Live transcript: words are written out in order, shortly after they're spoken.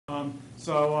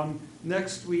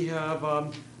Next we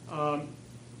have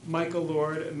Michael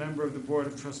Lord, a member of the Board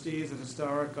of Trustees of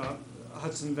Historic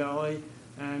Hudson Valley,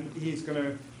 and he's going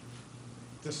to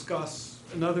discuss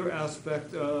another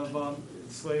aspect of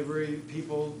slavery,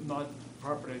 people, not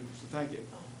property. So thank you.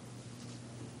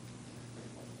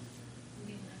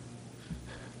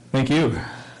 Thank you.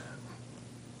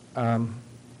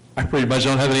 I pretty much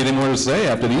don't have anything more to say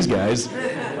after these guys.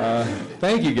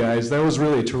 Thank you guys, that was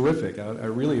really terrific. I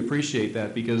really appreciate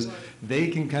that because they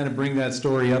can kind of bring that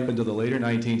story up into the later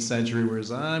 19th century,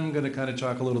 whereas I'm going to kind of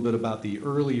talk a little bit about the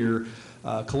earlier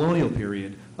colonial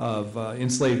period of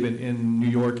enslavement in New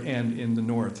York and in the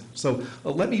North. So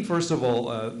let me first of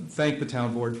all thank the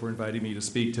town board for inviting me to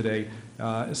speak today,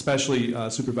 especially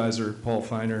Supervisor Paul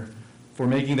Feiner for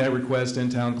making that request,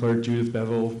 and Town Clerk Judith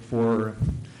Bevel for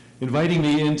inviting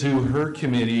me into her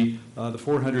committee, the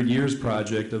 400 Years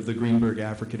Project of the Greenburgh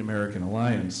African American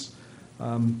Alliance.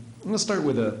 I'm going to start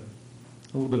with a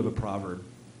little bit of a proverb.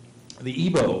 The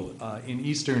Igbo in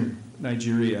eastern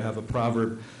Nigeria have a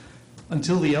proverb: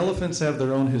 until the elephants have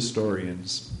their own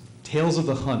historians, tales of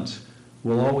the hunt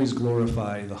will always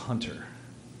glorify the hunter.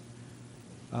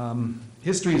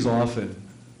 History is often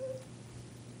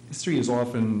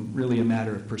really a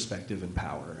matter of perspective and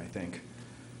power, I think.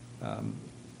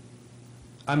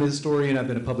 I'm a historian. I've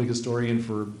been a public historian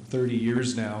for 30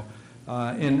 years now,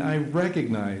 and I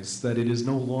recognize that it is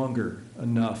no longer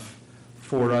enough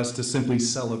for us to simply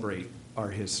celebrate our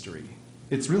history.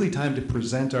 It's really time to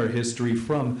present our history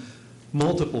from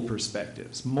multiple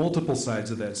perspectives, multiple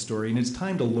sides of that story, and it's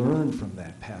time to learn from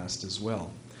that past as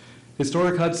well.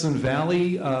 Historic Hudson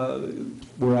Valley,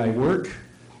 where I work,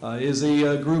 is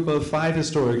a group of 5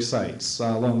 historic sites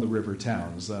along the river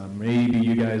towns. Maybe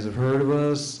you guys have heard of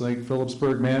us, like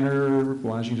Phillipsburg Manor,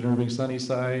 Washington Irving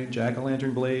Sunnyside,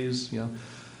 Jack-o'-lantern Blaze. You know,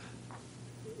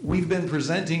 we've been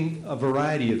presenting a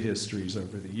variety of histories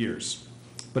over the years.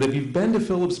 But if you've been to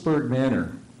Phillipsburg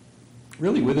Manor,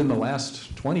 really within the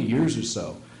last 20 years or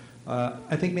so,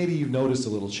 I think maybe you've noticed a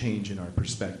little change in our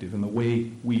perspective and the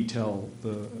way we tell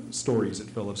the stories at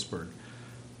Phillipsburg.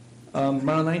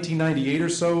 Around 1998 or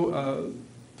so,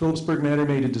 Phillipsburg Manor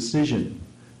made a decision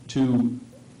to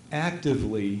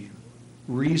actively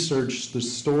research the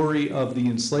story of the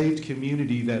enslaved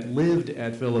community that lived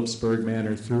at Phillipsburg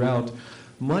Manor throughout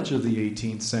much of the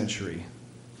 18th century.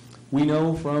 We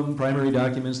know from primary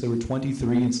documents there were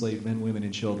 23 enslaved men, women,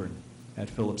 and children at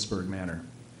Phillipsburg Manor.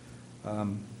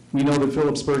 We know that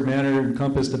Phillipsburg Manor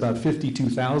encompassed about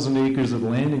 52,000 acres of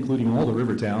land, including all the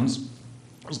river towns.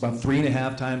 It was about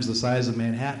 3.5 times the size of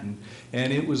Manhattan,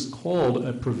 and it was called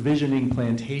a provisioning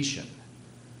plantation.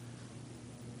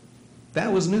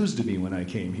 That was news to me when I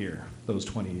came here those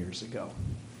 20 years ago.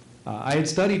 I had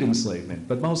studied enslavement,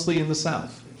 but mostly in the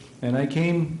South, and I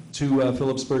came to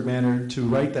Phillipsburg Manor to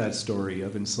write that story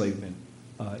of enslavement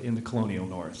in the colonial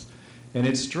North. And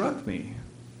it struck me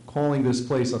calling this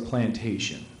place a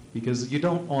plantation, because you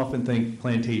don't often think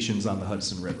plantations on the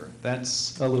Hudson River.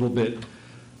 That's a little bit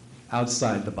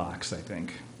outside the box, I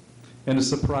think, and a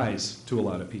surprise to a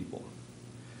lot of people.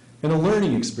 And a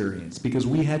learning experience, because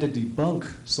we had to debunk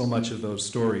so much of those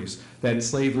stories, that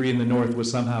slavery in the North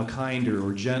was somehow kinder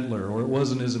or gentler, or it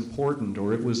wasn't as important,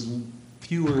 or it was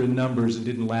fewer in numbers and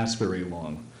didn't last very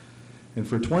long. And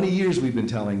for 20 years we've been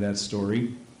telling that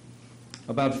story.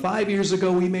 About 5 years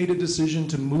ago, we made a decision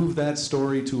to move that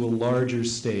story to a larger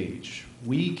stage.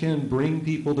 We can bring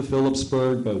people to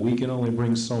Phillipsburg, but we can only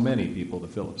bring so many people to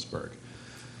Phillipsburg.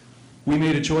 We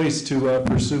made a choice to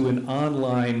pursue an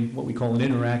online, what we call an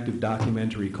interactive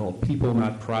documentary called People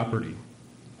Not Property.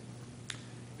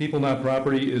 People Not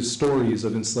Property is stories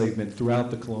of enslavement throughout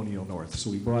the colonial North, so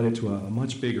we brought it to a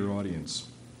much bigger audience.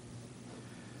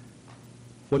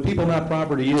 What People Not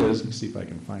Property is, let me see if I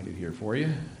can find it here for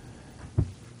you,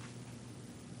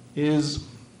 is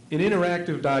an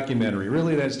interactive documentary.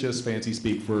 Really, that's just fancy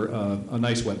speak for a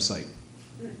nice website.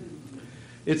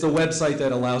 It's a website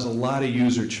that allows a lot of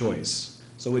user choice.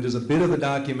 So it is a bit of a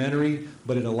documentary,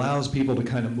 but it allows people to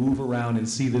kind of move around and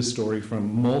see this story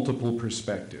from multiple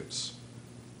perspectives.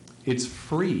 It's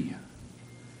free.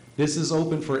 This is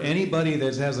open for anybody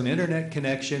that has an internet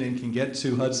connection and can get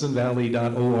to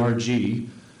hudsonvalley.org.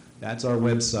 That's our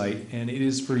website, and it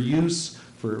is for use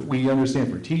we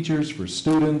understand, for teachers, for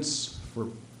students, for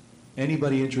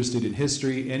anybody interested in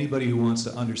history, anybody who wants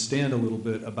to understand a little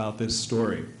bit about this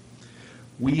story.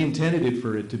 We intended it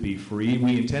for it to be free.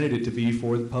 We intended it to be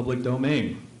for the public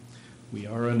domain. We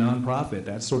are a nonprofit.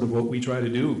 That's sort of what we try to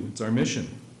do. It's our mission.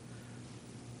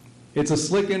 It's a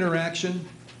slick interaction.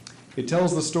 It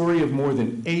tells the story of more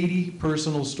than 80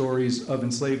 personal stories of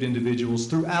enslaved individuals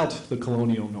throughout the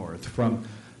colonial North, from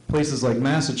places like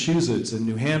Massachusetts and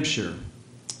New Hampshire,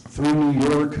 through New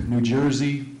York, New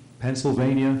Jersey,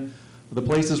 Pennsylvania, the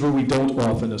places where we don't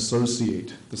often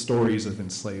associate the stories of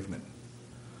enslavement.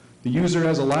 The user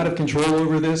has a lot of control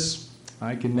over this.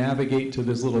 I can navigate to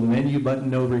this little menu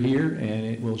button over here, and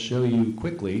it will show you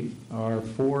quickly our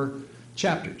 4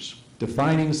 chapters.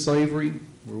 Defining slavery,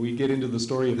 where we get into the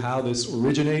story of how this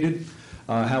originated,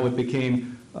 how it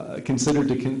became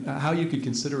how you could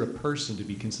consider a person to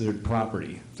be considered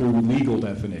property through legal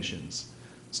definitions.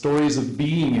 Stories of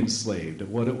being enslaved, of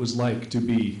what it was like to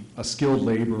be a skilled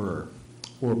laborer,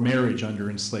 or marriage under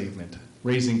enslavement,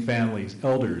 raising families,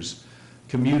 elders,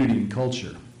 community and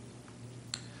culture.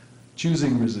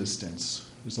 Choosing resistance.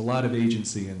 There's a lot of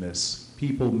agency in this.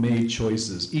 People made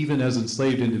choices. Even as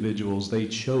enslaved individuals, they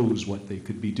chose what they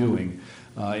could be doing,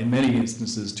 in many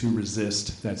instances, to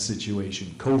resist that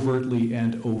situation, covertly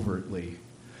and overtly.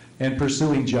 And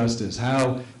pursuing justice,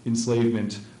 how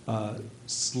enslavement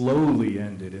slowly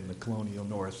ended in the colonial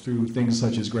North through things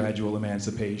such as gradual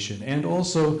emancipation, and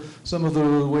also some of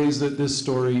the ways that this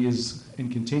story is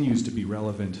and continues to be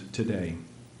relevant today.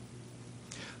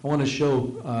 I want to show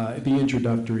the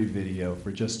introductory video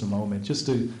for just a moment, just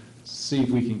to see if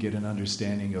we can get an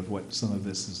understanding of what some of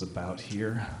this is about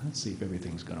here. Let's see if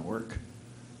everything's going to work.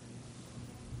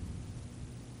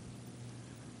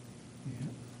 Yeah.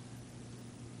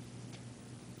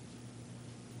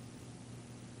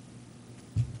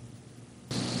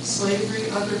 Slavery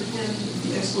underpinned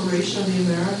the exploration of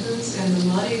the Americas and the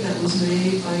money that was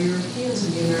made by Europeans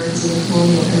and the Americans in the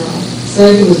colonial era.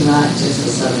 Slavery was not just a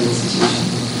Southern institution.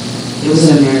 It was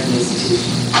an American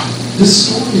institution. The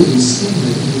story of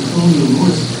enslavement in the colonial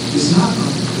North is not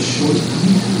a short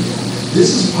period. This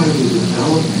is part of the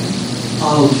development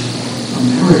of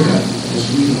America as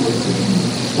we know it today.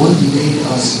 What made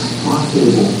us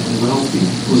profitable and wealthy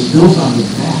was built on the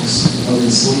backs of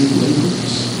enslaved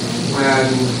laborers. When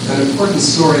an important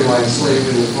story like slavery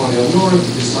in the colonial North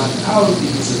is left out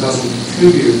because it doesn't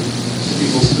contribute to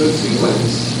people's good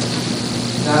feelings,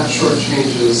 that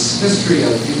shortchanges history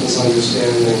and people's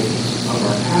understanding of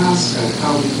our past and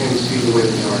how we came to be the way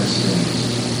we are today.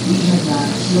 We have not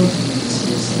killed the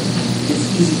history of slavery. It's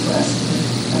easy for us to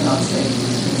think about slavery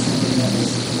as being something that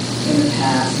was in the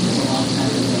past, it was a long time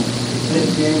ago. But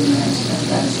it very much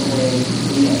affects the way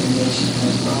we as a nation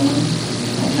have grown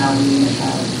and how we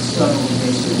have struggled with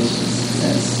race relations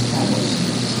since abolition.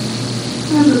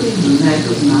 I believe the lack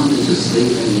of knowledge of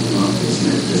slavery in the North is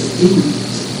not just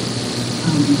ignorance.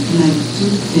 And I do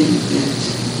think that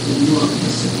the North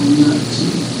has to own up to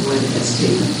what has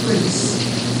taken place.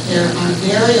 There are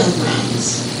burial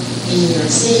grounds in New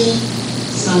York City,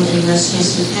 some in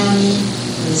Westchester County,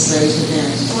 and the slaves were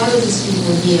buried. Part of these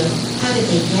people here, how did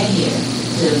they get here?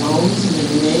 Their bones and their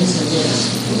remains are there.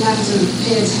 We have to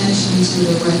pay attention to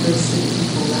the records that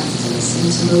people left us and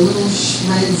to the little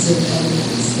shreds of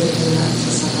evidence that they left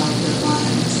us about their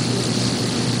lives.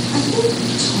 I think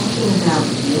talking about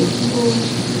real people,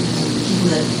 people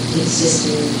that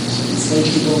existed,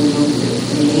 enslaved people, we know what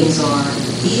their names are,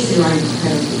 these are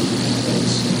incredibly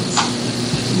important.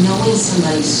 Knowing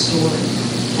somebody's story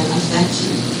can affect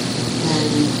you,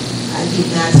 and I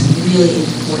think that's really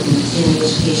important in the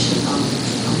education of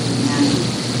humanity.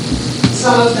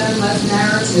 Some of them left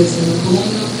narratives in the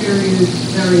colonial period,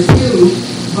 very few,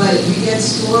 but we get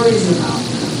stories about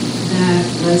them that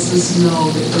lets us know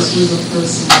that this was a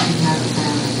person who had a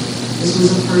family. This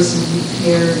was a person who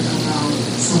cared about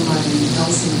somebody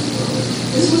else in the world.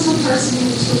 This was a person who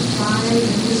took pride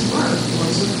in his work or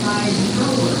took pride in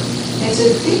her work. And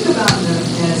to think about them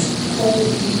as whole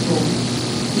people,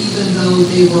 even though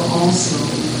they were also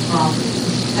property.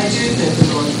 I do think the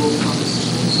North will come to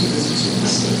terms with this too.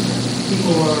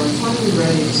 People are finally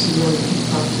ready to really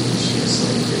confront the issue of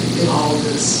slavery and all of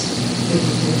its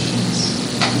implications.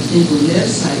 I think the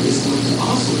website is going to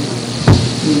also help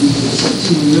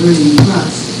to learning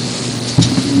process.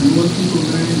 And the more people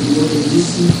learn, the more they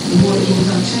listen, the more they will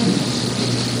have change.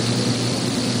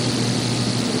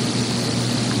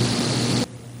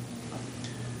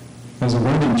 As a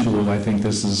learning tool, I think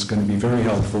this is going to be very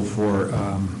helpful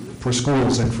for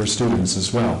schools and for students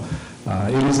as well.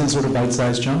 It is in sort of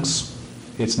bite-sized chunks.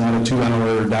 It's not a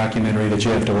 2-hour documentary that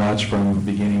you have to watch from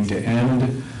beginning to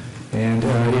end. And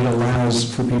it allows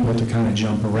for people to kind of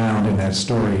jump around in that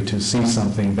story to see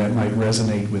something that might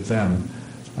resonate with them.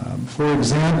 For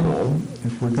example,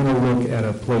 if we're going to look at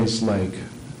a place like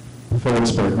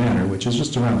Phillipsburg Manor, which is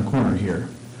just around the corner here,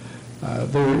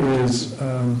 there is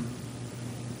a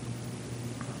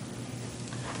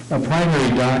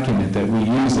primary document that we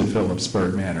use at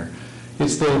Phillipsburg Manor.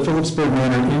 It's the Phillipsburg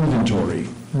Manor Inventory.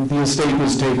 The estate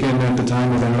was taken at the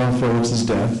time of Adolph Phillips's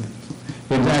death.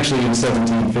 It was actually in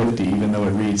 1750, even though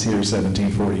it reads here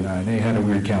 1749. They had a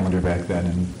weird calendar back then,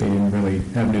 and they didn't really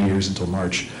have New Year's until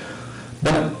March.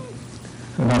 But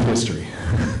enough history.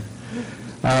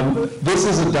 This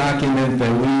is a document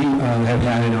that we have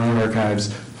had in our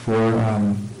archives for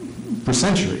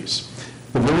centuries.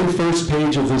 The very first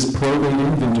page of this probate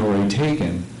inventory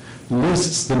taken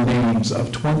lists the names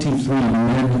of 23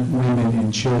 men, women,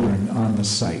 and children on the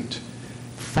site,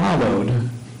 followed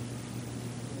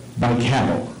by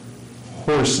cattle,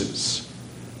 horses,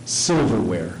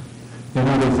 silverware, and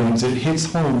other things. It hits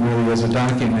home really as a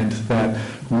document that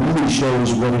really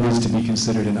shows what it is to be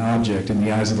considered an object in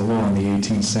the eyes of the law in the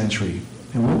 18th century.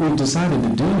 And what we've decided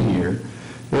to do here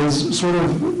is sort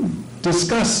of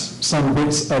discuss some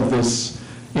bits of this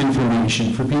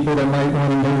information for people that might want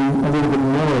to know a little bit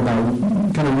more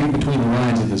about, kind of read between the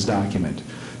lines of this document.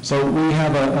 So we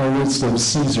have a list of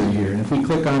Caesar here, and if we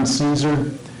click on Caesar,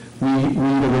 we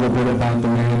read a little bit about the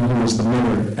man who was the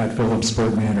miller at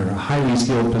Phillipsburg Manor, a highly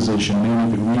skilled position, a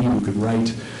man who could read, who could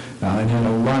write, and had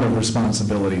a lot of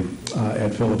responsibility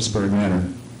at Phillipsburg Manor.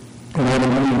 And all the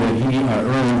money that he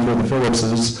earned for the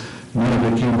Phillipses, none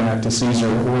of it came back to Caesar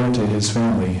or to his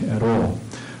family at all.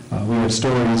 We have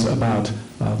stories about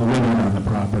the women on the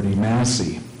property.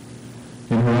 Massey,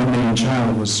 and her unnamed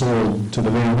child was sold to the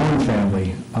Van Horn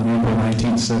family on April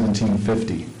 19,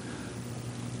 1750.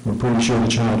 We're pretty sure the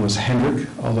child was Hendrik,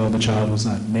 although the child was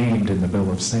not named in the bill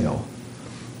of sale.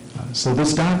 So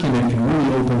this document can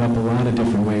really open up a lot of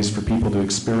different ways for people to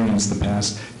experience the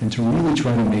past and to really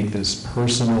try to make this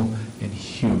personal and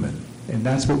human. And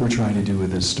that's what we're trying to do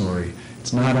with this story.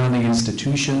 It's not on the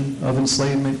institution of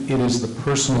enslavement, it is the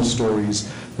personal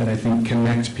stories that I think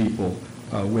connect people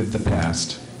with the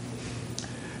past.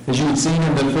 As you had seen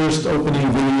in the first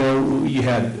opening video, you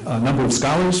had a number of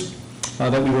scholars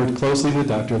that we worked closely with.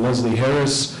 Dr. Leslie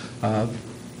Harris,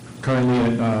 currently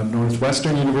at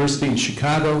Northwestern University in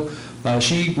Chicago.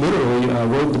 She literally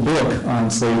wrote the book on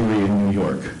slavery in New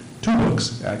York. 2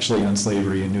 books, actually, on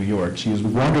slavery in New York. She is a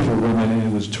wonderful woman, and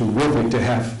it was terrific to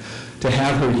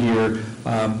have her here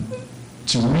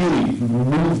to really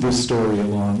move this story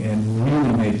along and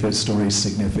really make this story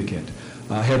significant.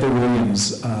 Heather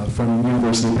Williams from the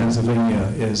University of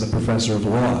Pennsylvania is a professor of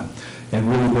law and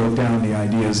really broke down the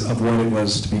ideas of what it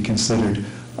was to be considered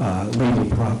legal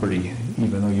property,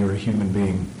 even though you're a human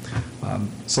being.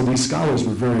 So these scholars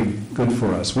were very good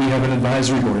for us. We have an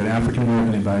advisory board, an African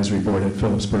American advisory board at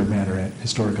Phillipsburg Manor at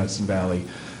Historic Hudson Valley,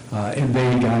 and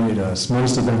they guided us.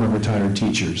 Most of them are retired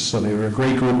teachers, so they were a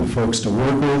great group of folks to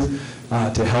work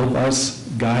with, to help us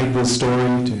guide this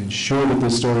story, to ensure that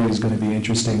this story is going to be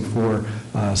interesting for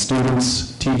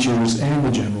students, teachers, and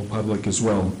the general public as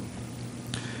well.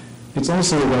 It's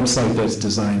also a website that's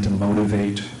designed to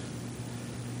motivate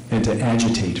and to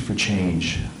agitate for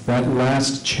change. That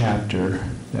last chapter,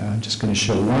 I'm just going to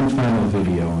show one final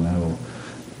video and I will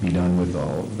be done with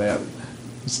all of that.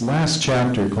 This last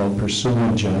chapter called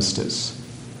Pursuing Justice.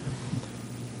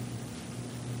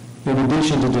 In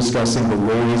addition to discussing the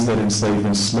ways that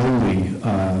enslavement slowly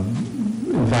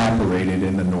evaporated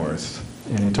in the North,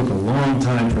 and it took a long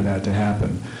time for that to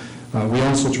happen, we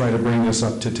also try to bring this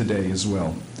up to today as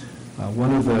well.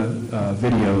 One of the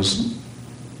videos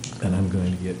that I'm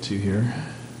going to get to here.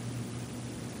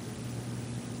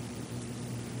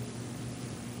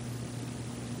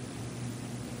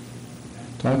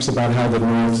 Talks about how the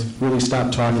North really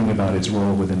stopped talking about its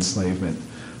role with enslavement.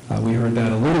 We heard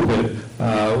that a little bit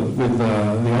with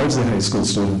the Ardsley High School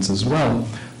students as well.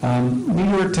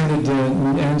 New York tended to,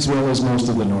 as well as most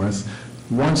of the North,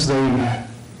 once they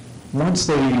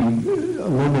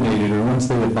eliminated or once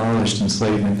they abolished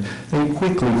enslavement, they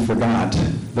quickly forgot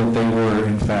that they were,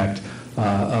 in fact,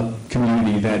 a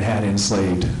community that had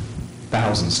enslaved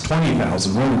thousands,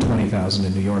 20,000, more than 20,000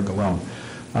 in New York alone.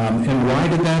 And why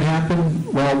did that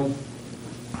happen? Well,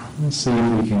 let's see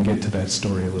if we can get to that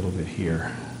story a little bit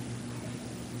here.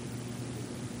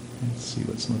 Let's see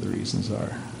what some of the reasons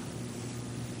are.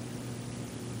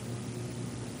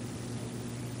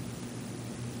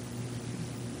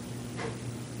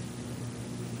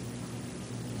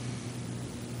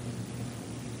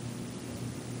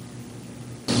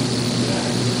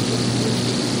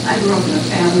 I grew up in a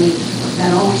family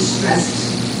that always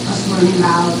stressed us learning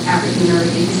about African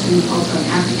American history and culture and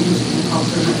African history and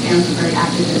culture. My parents were very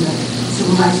active in the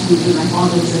civil rights movement. My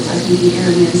father was a Tuskegee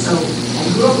Airman, so I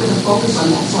grew up with a focus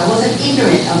on that. So I wasn't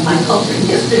ignorant of my culture and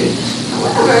history.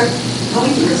 However, when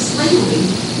we think of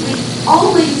slavery, we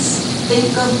always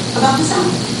think about the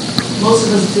South.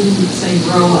 Most of us didn't, say,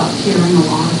 grow up hearing a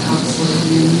lot about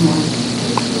slavery in the North.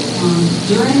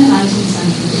 during the 19th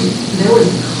century, there was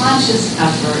a conscious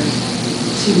effort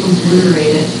to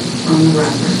obliterate it from the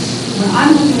records. When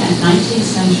I'm looking at 19th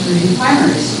century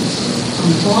primary sources from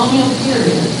the colonial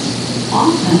period,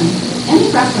 often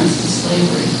any reference to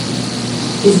slavery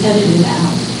is edited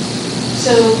out.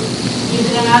 So you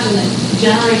can imagine that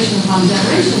generation upon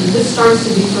generation, this starts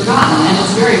to be forgotten, and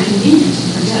it's very convenient to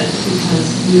forget it because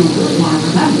we don't really want to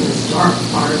remember this dark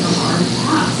part of our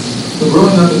past. But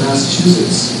growing up in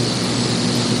Massachusetts,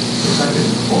 if I can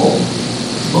recall,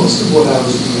 most of what I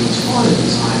was being taught at the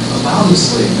time about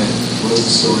enslavement was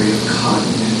the story of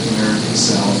cotton in the American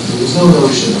South. There was no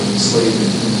notion of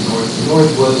enslavement in the North. The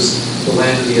North was the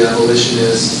land of the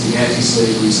abolitionists, the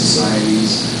anti-slavery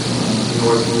societies. The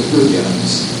North were the good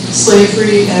guys.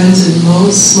 Slavery ends in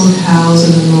most locales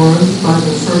in the North by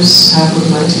the first half of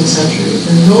the 19th century.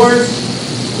 The North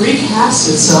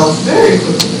recast itself very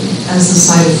quickly as the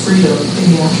site of freedom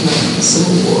in the aftermath of the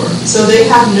Civil War. So they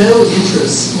have no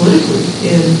interest politically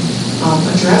in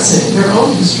addressing their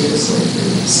own history of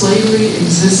slavery. Slavery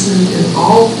existed in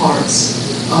all parts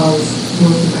of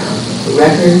North America. The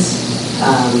records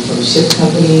from ship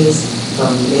companies,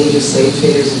 from major slave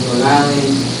traders in Rhode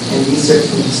Island, and research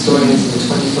from historians in the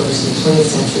 21st and 20th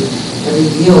century have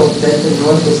revealed that the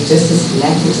North was just as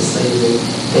connected to slavery,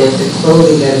 that the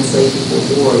clothing that enslaved people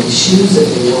wore, the shoes that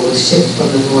they wore, was shipped from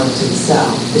the North to the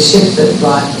South. The ships that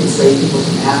brought enslaved people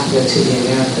from Africa to the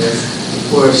Americas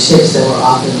were ships that were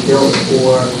often built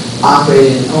or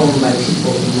operated and owned by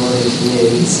people from northern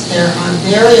communities. There are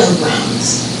burial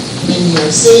grounds in New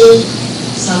York City,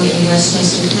 some in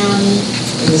Westchester County,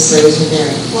 and the slaves were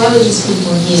buried. Why were these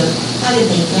people here? How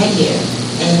did they get here?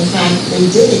 And in fact, they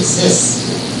did exist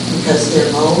because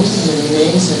their bones and their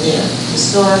names are there.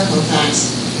 Historical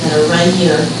facts that are right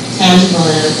here, tangible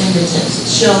at our fingertips,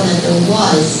 show that there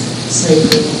was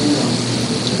slavery in the North.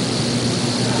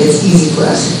 It's easy for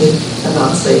us to think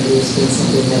about slavery as being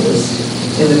something that was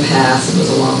in the past. It was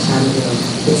a long time ago.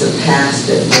 It's a past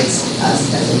that makes us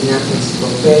as Americans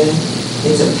profane.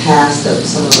 It's a past that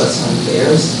some of us are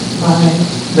embarrassed by.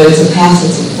 But it's a past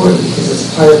that's important because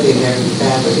it's part of the American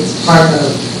fabric. It's part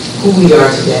of who we are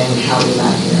today and how we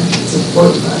got here. It's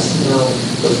important for us to know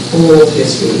the full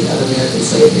history of American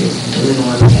slavery in the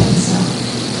North and the South.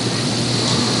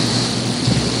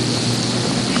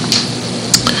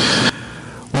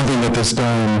 One thing that this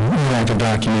interactive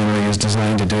documentary is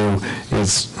designed to do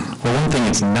is, well, one thing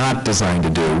it's not designed to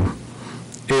do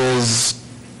is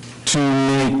to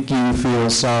make you feel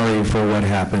sorry for what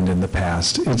happened in the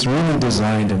past. It's really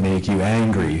designed to make you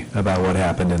angry about what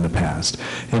happened in the past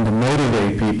and to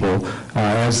motivate people,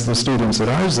 as the students at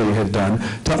Ardsley have done,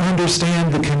 to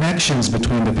understand the connections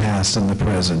between the past and the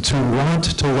present, to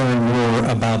want to learn more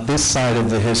about this side of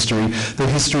the history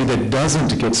that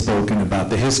doesn't get spoken about,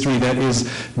 the history that is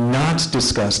not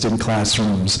discussed in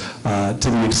classrooms to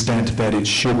the extent that it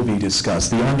should be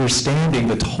discussed, the understanding,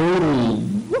 the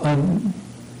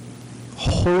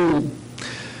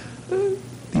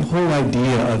the whole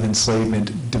idea of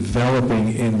enslavement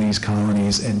developing in these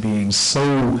colonies and being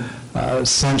so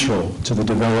central to the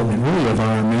development really of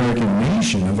our American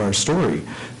nation, of our story.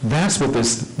 That's what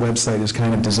this website is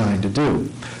kind of designed to do.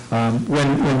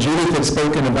 When Judith had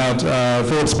spoken about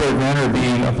Phillipsburg Manor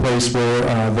being a place where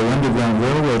the Underground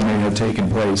Railroad may have taken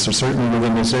place, or certainly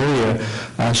within this area,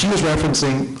 she was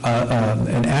referencing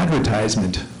an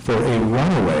advertisement for a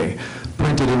runaway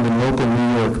printed in the local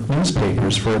New York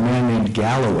newspapers for a man named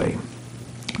Galloway.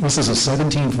 This is a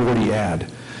 1740 ad.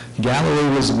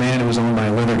 Galloway was a man who was owned by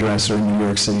a leather dresser in New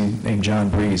York City named John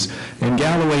Breeze. And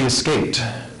Galloway escaped,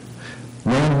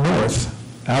 ran north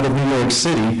out of New York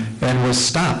City, and was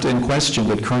stopped and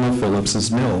questioned at Colonel Phillips's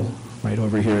mill, right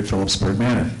over here at Phillipsburg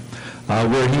Manor,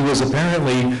 where he was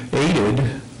apparently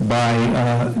aided by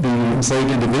the enslaved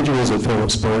individuals at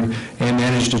Phillipsburg and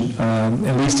managed to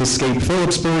at least escape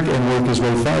Phillipsburg and work his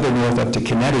way farther north up to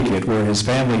Connecticut, where his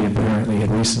family apparently had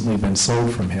recently been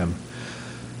sold from him.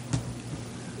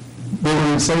 There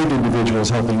were enslaved individuals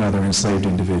helping other enslaved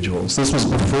individuals. This was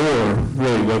before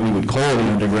really what we would call the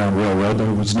Underground Railroad.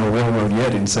 There was no railroad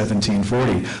yet in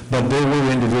 1740, but there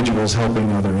were individuals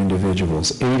helping other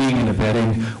individuals, aiding and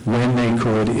abetting when they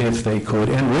could, if they could,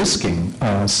 and risking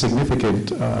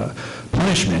significant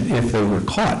punishment if they were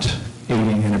caught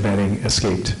aiding and abetting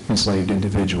escaped enslaved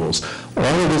individuals. All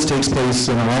of this takes place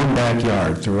in our own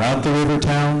backyard, throughout the river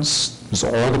towns. It was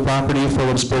all the property of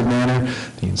Phillipsburg Manor.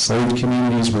 The enslaved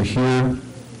communities were here.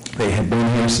 They had been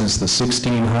here since the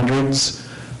 1600s.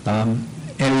 And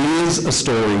it is a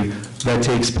story that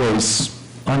takes place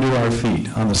under our feet,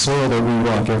 on the soil that we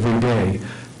walk every day.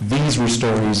 These were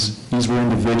stories, these were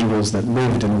individuals that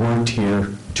lived and worked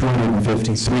here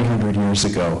 250, 300 years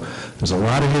ago. There's a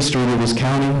lot of history to this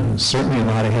county, certainly a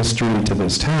lot of history to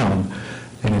this town,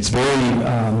 and it's very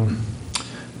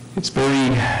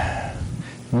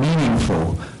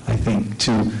meaningful, I think,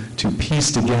 to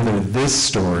piece together this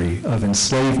story of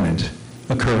enslavement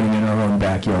occurring in our own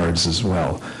backyards as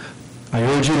well. I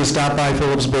urge you to stop by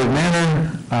Phillipsburg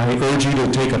Manor. I urge you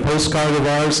to take a postcard of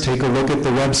ours, take a look at the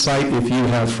website if you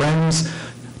have friends,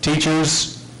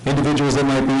 teachers, individuals that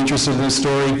might be interested in this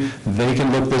story. They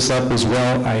can look this up as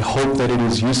well. I hope that it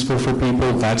is useful for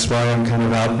people. That's why I'm kind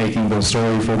of out making the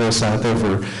story for this out there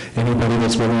for anybody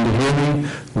that's willing to hear me.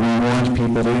 We want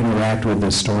people to interact with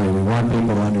this story. We want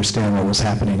people to understand what was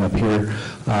happening up here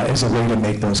as a way to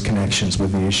make those connections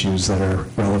with the issues that are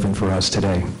relevant for us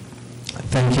today.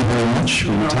 Thank you very much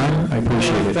for your time. I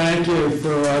appreciate it. Thank you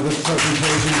for this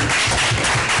presentation.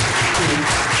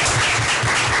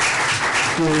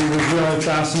 It was really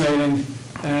fascinating,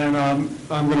 and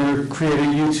I'm going to create a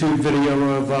YouTube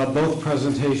video of both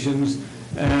presentations,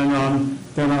 and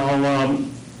then I'll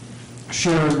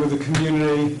share it with the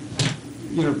community.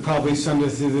 You know, probably send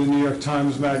it to the New York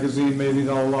Times Magazine. Maybe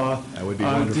they'll that would be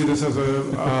do this as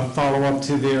a follow-up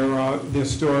to their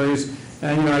stories.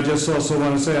 And, you know, I just also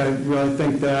want to say I really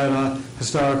think that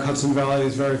Historic Hudson Valley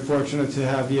is very fortunate to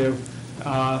have you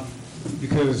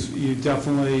because you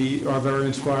definitely are very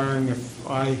inspiring.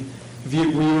 Were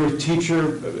you a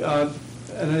teacher at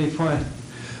any point?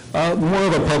 More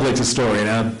of a public historian,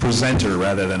 a presenter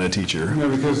rather than a teacher. You know,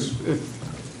 because if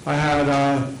I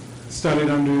had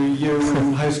studied under you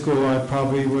in high school, I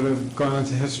probably would have gone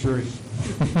into history.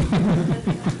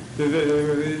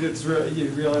 It's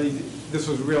really, this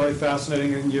was really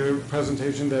fascinating, and your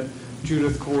presentation that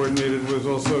Judith coordinated was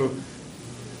also,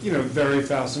 you know, very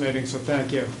fascinating, so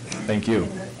thank you. Thank you.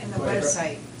 And the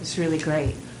website is really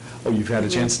great. Oh, you've had a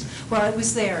chance? Well, it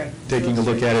was there. Taking a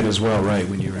look at it as well, right,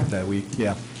 when you were at that week,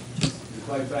 yeah.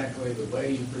 Quite frankly, the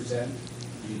way you present,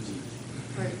 you teach.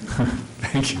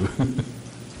 Thank you.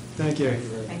 Thank you.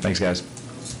 Thanks, guys.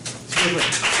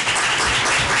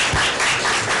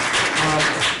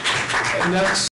 Next.